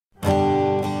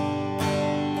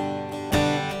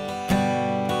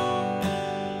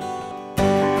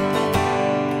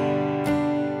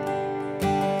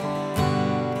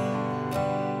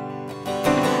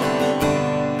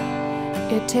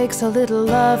takes a little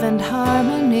love and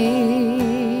harmony.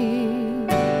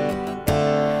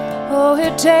 Oh,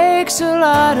 it takes a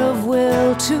lot of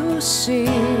will to see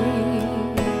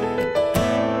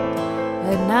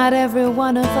that not every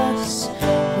one of us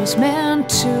was meant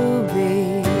to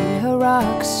be a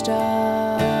rock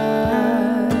star.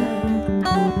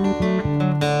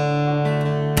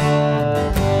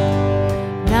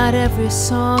 Not every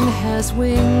song has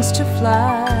wings to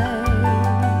fly,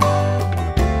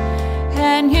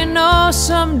 and you know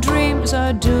some dreams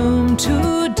are doomed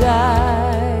to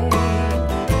die.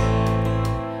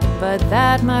 But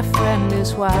that, my friend,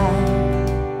 is why,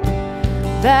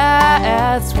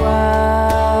 that's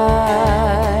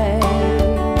why,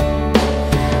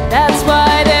 that's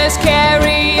why there's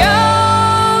karaoke,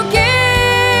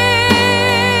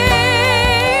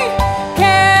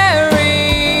 karaoke,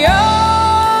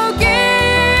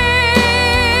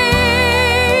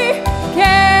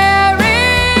 karaoke,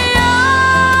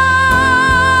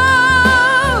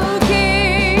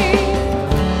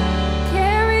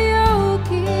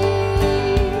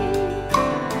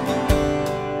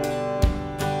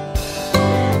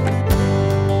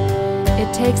 It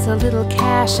takes a little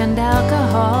cash and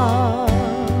alcohol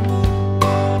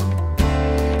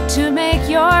to make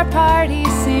your party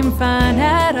seem fun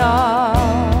at all.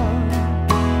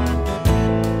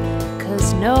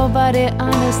 'Cause nobody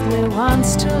honestly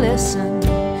wants to listen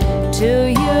to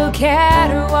you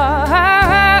caterwaul.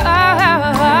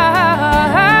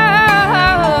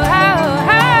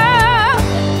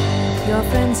 Your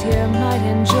friends here might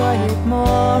enjoy it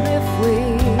more if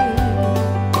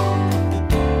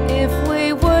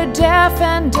we were deaf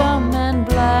and dumb and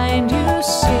blind, you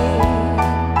see.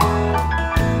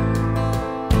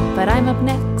 But I'm up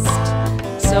next,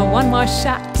 so one more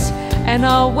shot and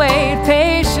I'll wait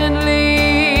patiently,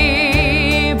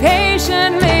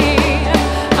 patiently.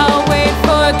 I'll wait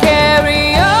for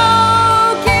karaoke,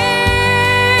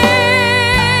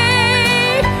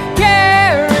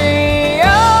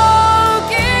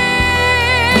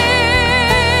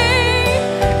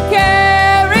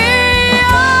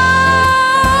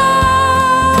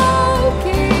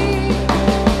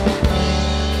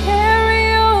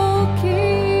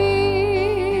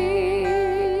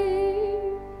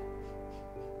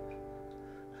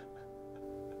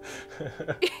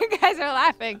 You guys are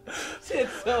laughing.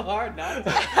 It's so hard not to.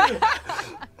 It's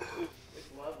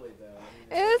lovely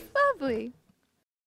though. It was lovely.